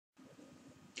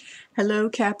Hello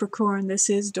Capricorn, this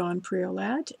is Dawn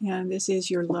Priolat, and this is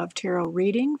your Love Tarot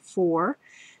reading for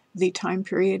the time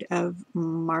period of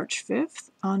March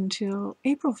 5th until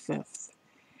April 5th.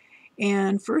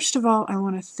 And first of all, I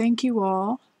want to thank you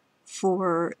all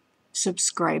for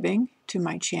subscribing to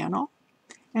my channel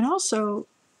and also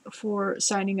for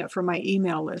signing up for my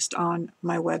email list on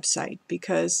my website,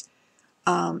 because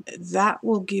that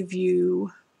will give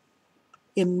you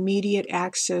immediate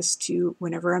access to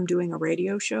whenever I'm doing a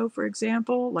radio show, for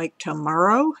example, like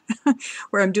tomorrow,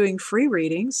 where I'm doing free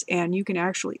readings, and you can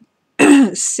actually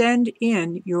send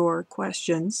in your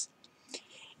questions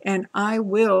and I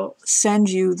will send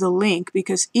you the link,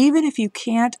 because even if you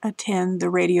can't attend the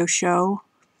radio show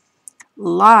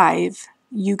live,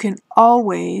 you can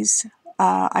always,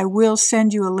 I will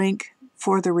send you a link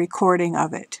for the recording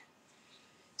of it.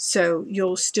 So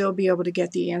you'll still be able to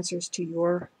get the answers to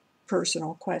your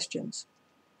personal questions.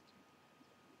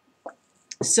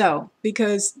 So,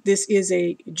 because this is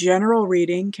a general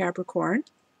reading, Capricorn,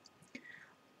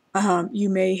 you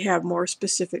may have more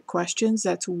specific questions.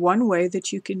 That's one way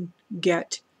that you can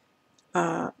get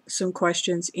some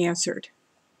questions answered.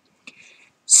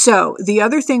 So, the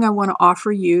other thing I want to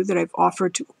offer you that I've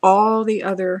offered to all the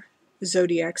other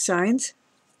zodiac signs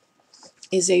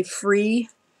is a free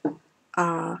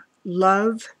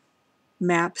love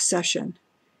map session.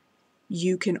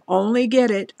 You can only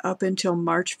get it up until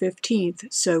March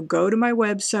 15th, so go to my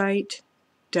website,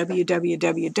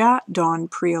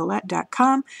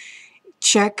 www.dawnpriolet.com.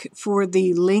 Check for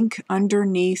the link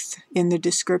underneath in the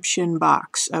description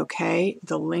box, okay?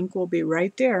 The link will be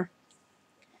right there.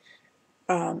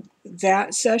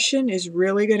 That session is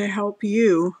really going to help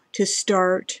you to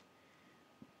start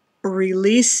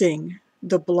releasing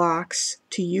the blocks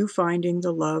to you finding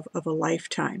the love of a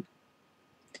lifetime.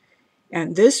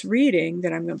 And this reading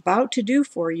that I'm about to do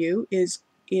for you is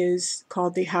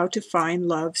called the How to Find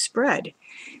Love spread.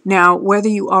 Now, whether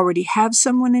you already have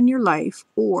someone in your life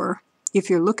or if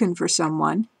you're looking for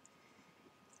someone,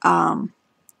 even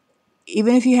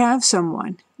if you have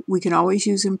someone, we can always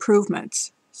use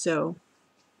improvements. So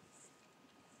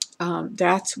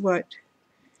that's what,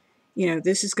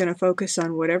 this is going to focus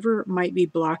on whatever might be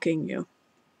blocking you.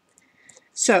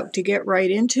 So to get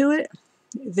right into it,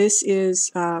 this is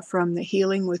from the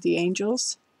Healing with the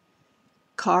Angels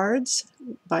cards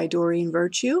by Doreen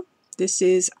Virtue. This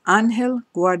is Ángel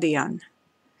Guardián.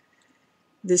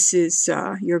 This is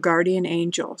your guardian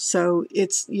angel. So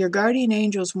it's your guardian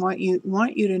angels want you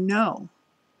to know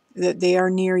that they are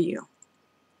near you.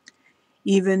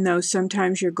 Even though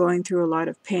sometimes you're going through a lot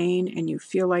of pain and you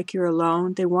feel like you're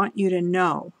alone, they want you to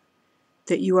know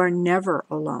that you are never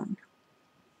alone.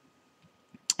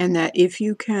 And that if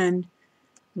you can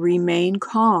remain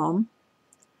calm,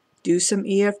 do some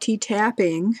EFT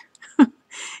tapping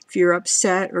if you're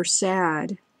upset or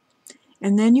sad,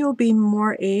 and then you'll be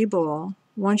more able,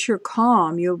 once you're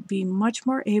calm, you'll be much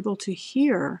more able to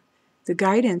hear the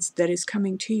guidance that is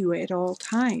coming to you at all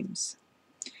times.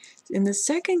 And the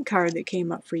second card that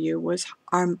came up for you was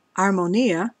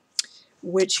Armonia,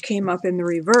 which came up in the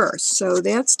reverse. So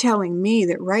that's telling me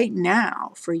that right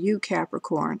now, for you,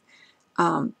 Capricorn,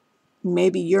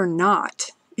 maybe you're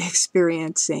not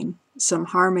experiencing some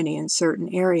harmony in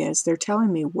certain areas. They're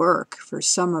telling me work for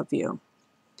some of you.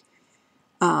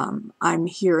 I'm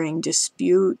hearing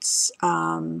disputes,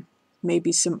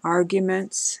 maybe some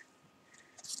arguments.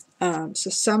 So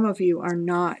some of you are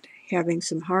not having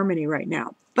some harmony right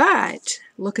now. But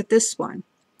look at this one,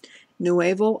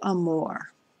 Nuevo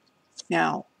Amor.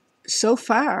 Now, so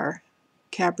far,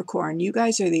 Capricorn, you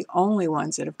guys are the only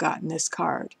ones that have gotten this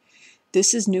card.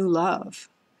 This is new love.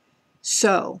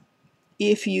 So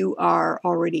if you are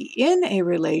already in a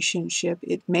relationship,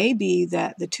 it may be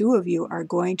that the two of you are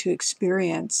going to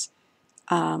experience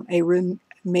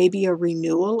maybe a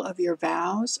renewal of your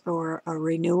vows or a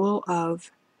renewal of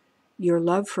your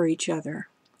love for each other.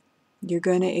 You're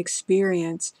going to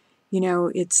experience,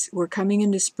 we're coming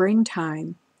into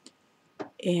springtime,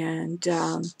 and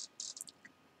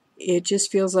it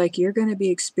just feels like you're going to be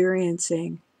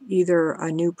experiencing either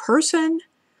a new person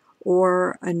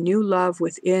or a new love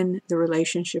within the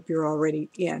relationship you're already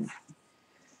in.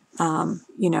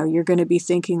 You're going to be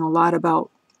thinking a lot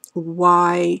about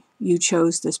why you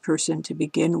chose this person to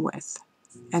begin with,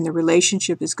 and the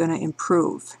relationship is going to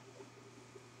improve.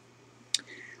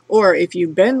 Or if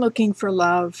you've been looking for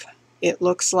love, it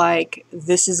looks like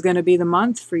this is going to be the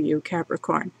month for you,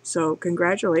 Capricorn. So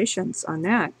congratulations on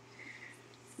that.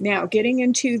 Now, getting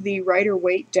into the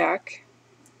Rider-Waite deck,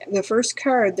 the first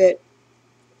card that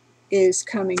is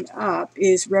coming up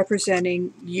is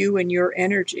representing you and your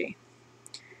energy.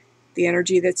 the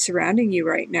energy that's surrounding you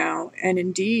right now. And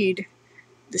indeed,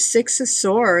 the Six of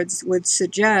Swords would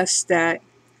suggest that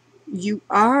you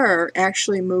are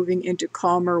actually moving into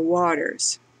calmer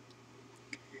waters.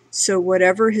 So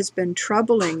whatever has been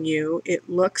troubling you, it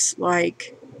looks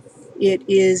like it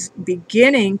is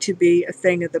beginning to be a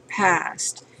thing of the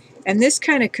past. And this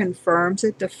kind of confirms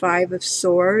it, the Five of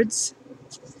Swords.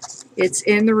 It's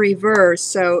in the reverse,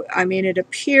 so I mean it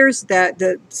appears that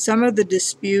some of the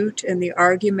dispute and the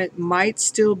argument might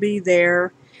still be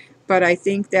there, but I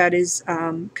think that is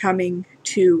coming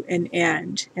to an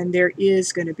end, and there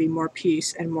is going to be more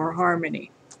peace and more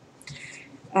harmony.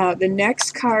 The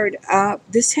next card up,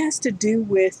 this has to do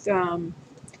with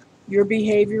your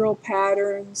behavioral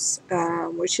patterns,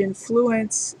 which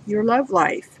influence your love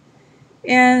life.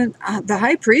 And the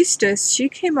High Priestess, she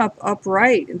came up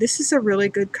upright. This is a really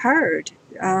good card.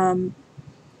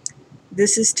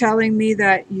 This is telling me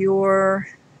that your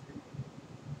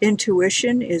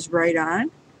intuition is right on.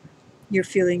 You're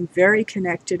feeling very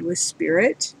connected with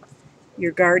Spirit,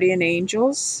 your guardian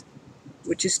angels,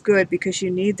 which is good because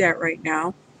you need that right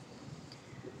now.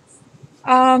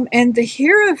 And the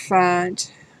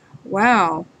Hierophant,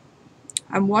 wow.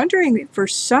 I'm wondering for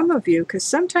some of you, because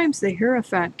sometimes the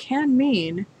Hierophant can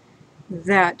mean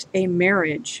that a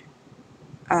marriage,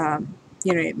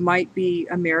 it might be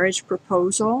a marriage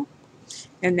proposal,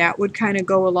 and that would kind of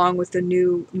go along with the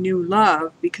new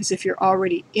love, because if you're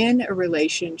already in a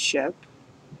relationship,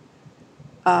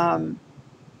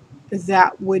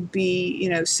 that would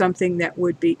be, something that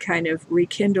would be kind of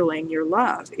rekindling your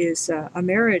love, is a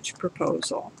marriage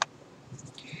proposal.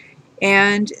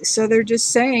 And so they're just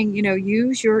saying,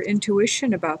 use your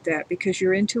intuition about that, because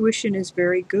your intuition is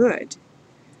very good.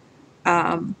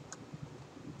 And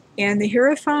the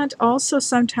Hierophant also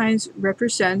sometimes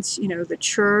represents, the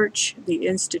church, the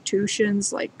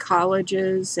institutions like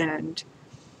colleges and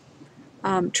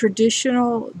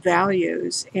traditional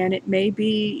values. And it may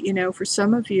be, for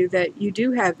some of you that you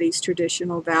do have these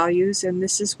traditional values, and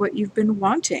this is what you've been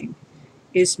wanting,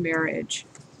 is marriage.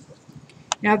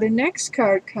 Now the next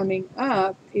card coming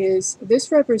up is,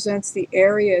 this represents the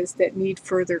areas that need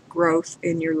further growth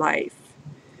in your life.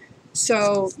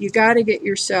 So you got to get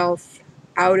yourself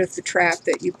out of the trap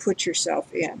that you put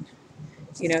yourself in.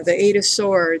 The Eight of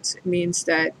Swords means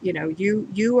that,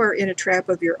 you are in a trap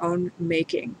of your own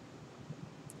making.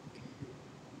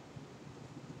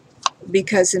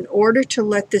 Because in order to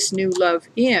let this new love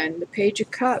in, the Page of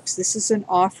Cups, this is an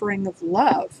offering of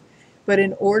love. But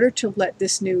in order to let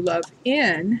this new love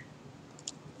in,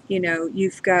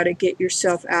 you've got to get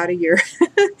yourself out of your,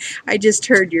 I just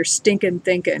heard your stinking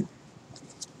thinking.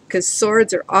 Because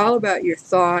swords are all about your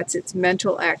thoughts, it's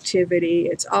mental activity,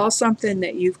 it's all something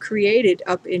that you've created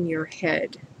up in your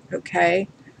head, okay?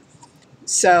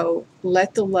 So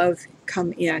let the love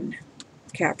come in,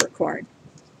 Capricorn.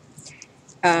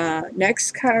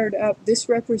 Next card up, this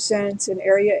represents an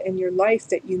area in your life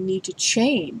that you need to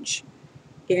change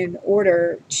in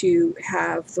order to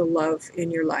have the love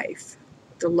in your life,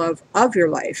 the love of your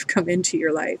life come into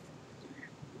your life.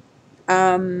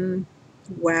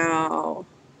 Wow.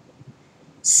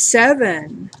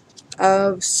 Seven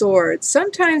of Swords.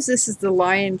 Sometimes this is the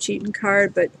lion cheating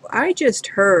card, but I just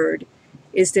heard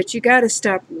is that you got to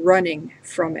stop running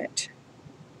from it.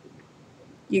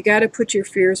 You got to put your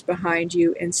fears behind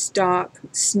you and stop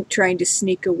trying to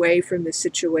sneak away from the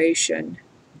situation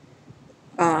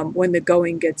when the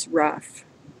going gets rough.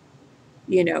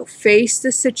 Face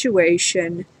the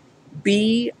situation.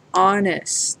 Be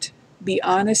honest. Be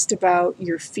honest about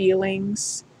your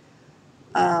feelings.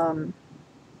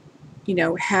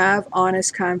 Have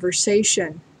honest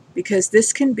conversation, because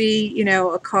this can be,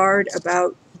 a card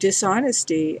about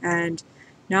dishonesty and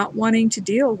not wanting to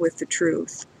deal with the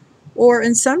truth.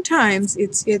 And sometimes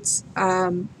it's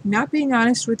not being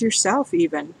honest with yourself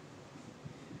even.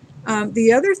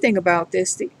 The other thing about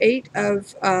this, the Eight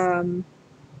of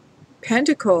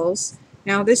Pentacles,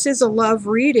 now this is a love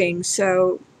reading,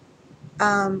 so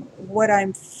what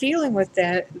I'm feeling with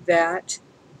that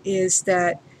is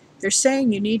that they're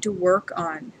saying you need to work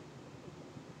on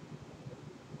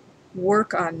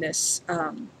this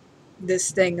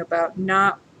this thing about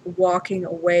not walking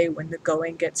away when the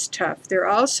going gets tough. They're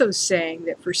also saying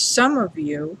that for some of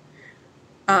you,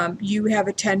 you have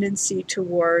a tendency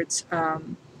towards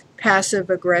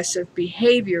passive-aggressive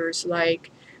behaviors,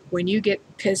 like when you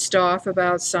get pissed off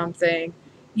about something,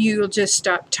 you'll just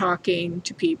stop talking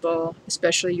to people,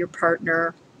 especially your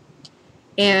partner.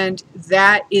 And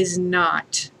that is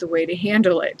not the way to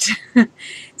handle it.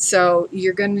 So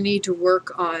you're going to need to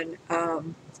work on,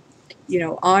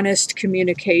 honest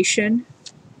communication.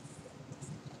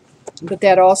 But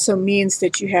that also means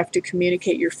that you have to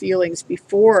communicate your feelings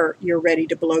before you're ready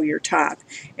to blow your top.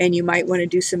 And you might want to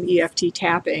do some EFT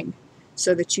tapping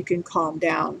so that you can calm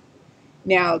down.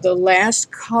 Now, the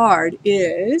last card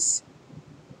is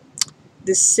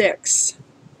the Six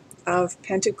of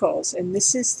Pentacles. And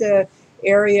this is the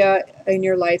area in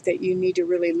your life that you need to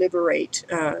really liberate,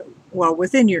 well,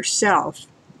 within yourself.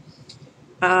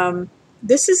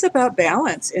 This is about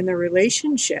balance in the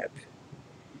relationship.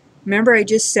 Remember, I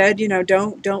just said, you know,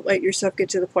 don't let yourself get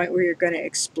to the point where you're going to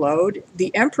explode.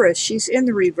 The Empress, she's in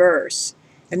the reverse.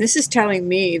 And this is telling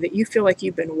me that you feel like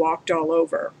you've been walked all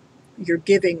over. You're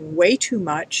giving way too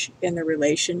much in the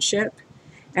relationship,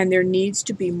 and there needs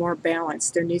to be more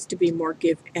balance. There needs to be more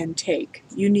give and take.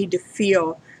 You need to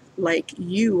feel like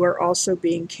you are also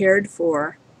being cared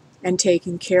for and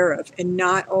taken care of, and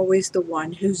not always the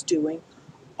one who's doing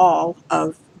all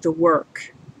of the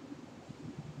work.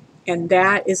 And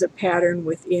that is a pattern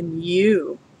within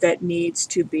you that needs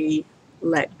to be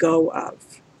let go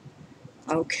of.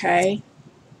 Okay?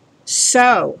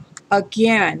 So,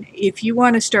 again, if you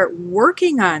want to start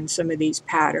working on some of these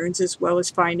patterns, as well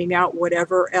as finding out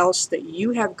whatever else that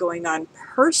you have going on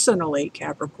personally,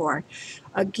 Capricorn,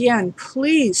 again,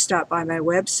 please stop by my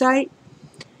website.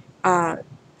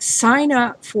 Sign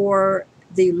up for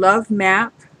the Love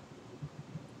Map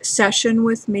session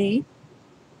with me.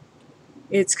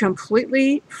 It's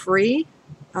completely free,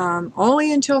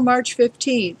 only until March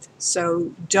 15th,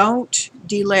 so don't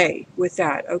delay with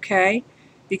that, okay?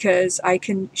 Because I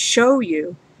can show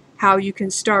you how you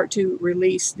can start to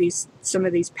release some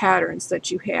of these patterns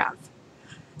that you have.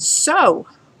 So,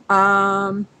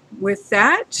 with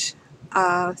that,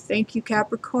 thank you,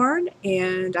 Capricorn,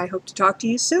 and I hope to talk to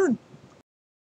you soon.